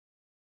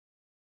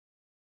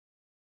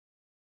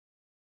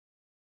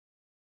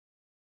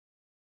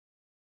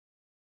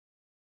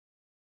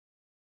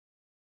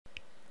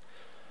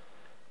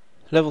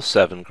Level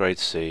 7, Grade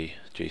C,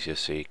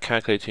 GCSE,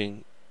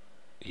 calculating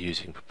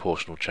using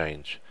proportional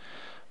change.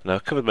 Now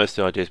I've covered most of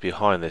the ideas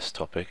behind this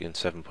topic in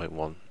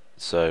 7.1,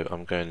 so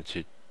I'm going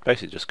to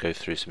basically just go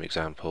through some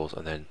examples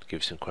and then give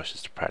you some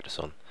questions to practice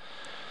on.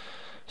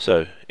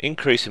 So,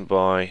 increasing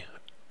by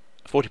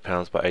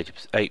 £40 by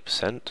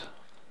 8%,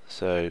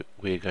 so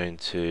we're going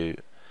to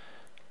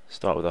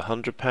start with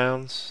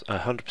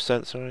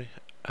 £100%, sorry,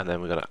 and then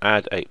we're going to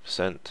add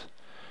 8%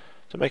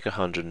 to make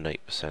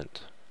 108%.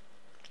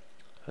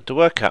 And to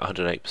work out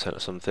 108%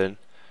 of something,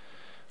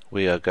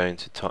 we are going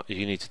to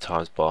you need to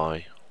times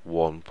by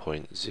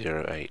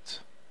 1.08.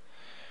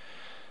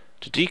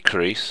 To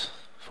decrease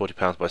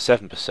 £40 by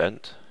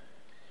 7%,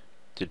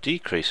 to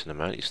decrease an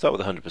amount, you start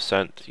with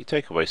 100%, you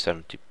take away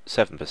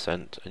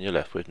 77%, and you're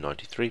left with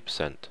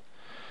 93%.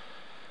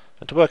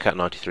 And to work out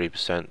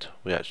 93%,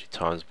 we actually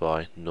times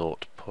by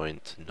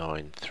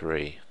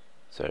 0.93.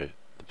 So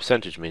the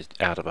percentage means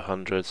out of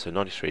 100, so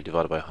 93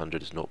 divided by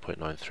 100 is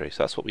 0.93.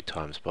 So that's what we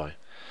times by.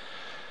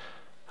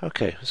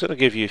 Okay, I'm just going to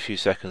give you a few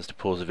seconds to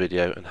pause the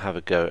video and have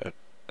a go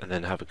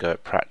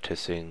at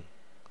practicing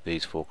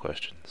these 4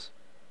 questions.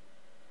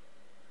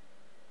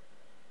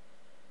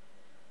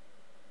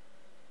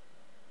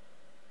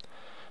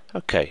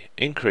 Okay,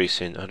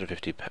 increasing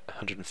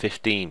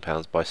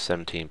 £115 by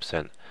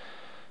 17%.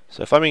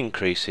 So if I'm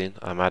increasing,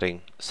 I'm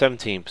adding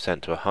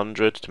 17% to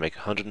 100 to make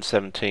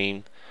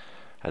 117,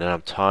 and then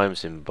I'm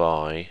timesing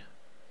by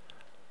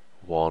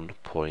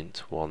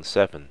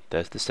 1.17.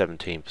 There's the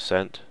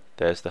 17%,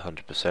 there's the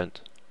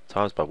 100%,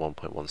 times by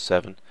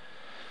 1.17.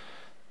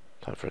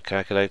 Time for a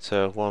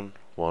calculator.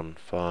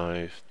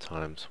 115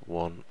 times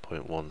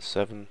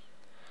 1.17,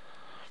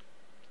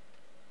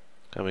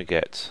 and we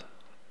get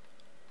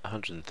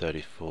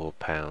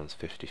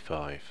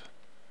 £134.55.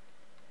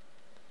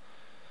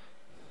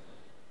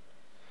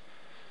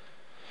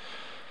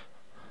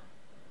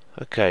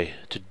 Okay,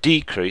 to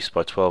decrease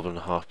by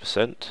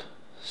 12.5%,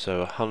 so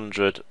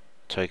 100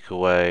 take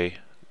away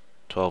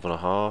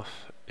 12.5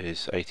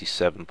 is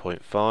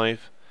 87.5.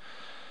 If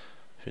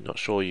you're not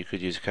sure, you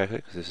could use a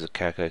calculator because this is a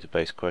calculator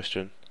based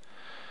question.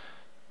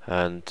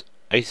 And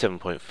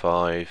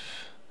 87.5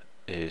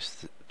 is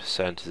the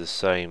percent is the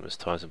same as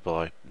times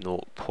by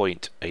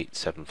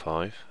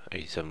 0.875.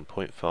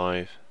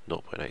 87.5,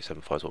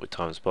 0.875 is what we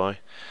times by.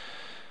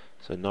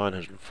 So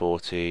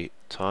 940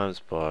 times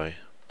by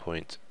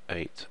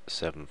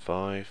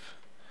 0.875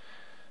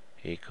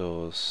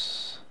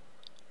 equals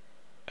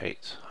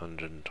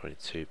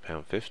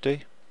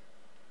 £822.50.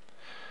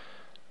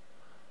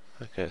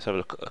 Okay, let's have a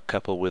look at a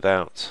couple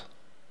without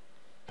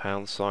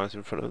pound signs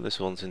in front of them. This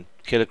one's in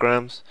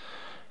kilograms.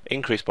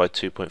 Increased by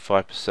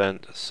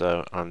 2.5%,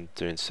 so I'm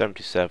doing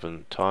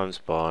 77 times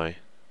by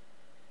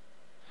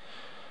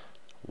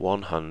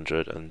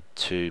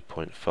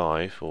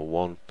 102.5,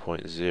 or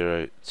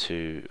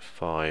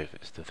 1.025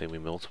 is the thing we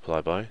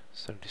multiply by.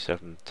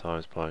 77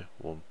 times by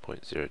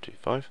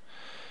 1.025,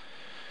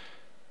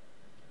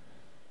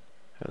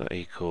 and that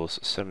equals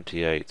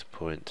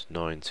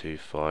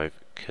 78.925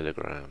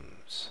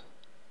 kilograms.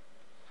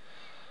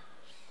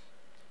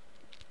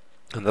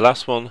 And the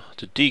last one,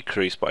 to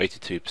decrease by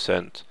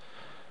 82%,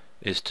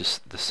 is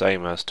just the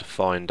same as to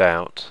find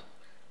out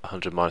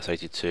 100 minus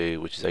 82,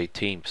 which is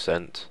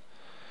 18%,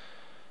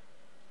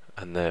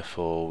 and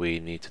therefore we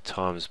need to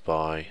times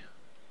by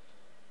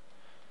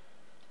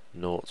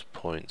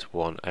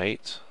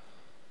 0.18.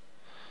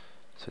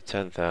 So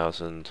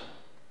 10,000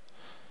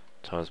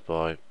 times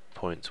by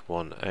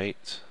 0.18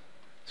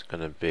 is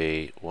going to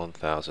be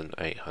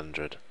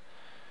 1,800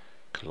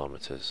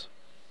 kilometers.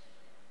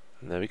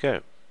 And there we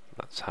go.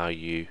 That's how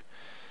you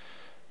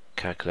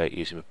calculate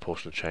using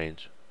proportional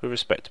change with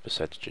respect to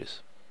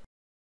percentages.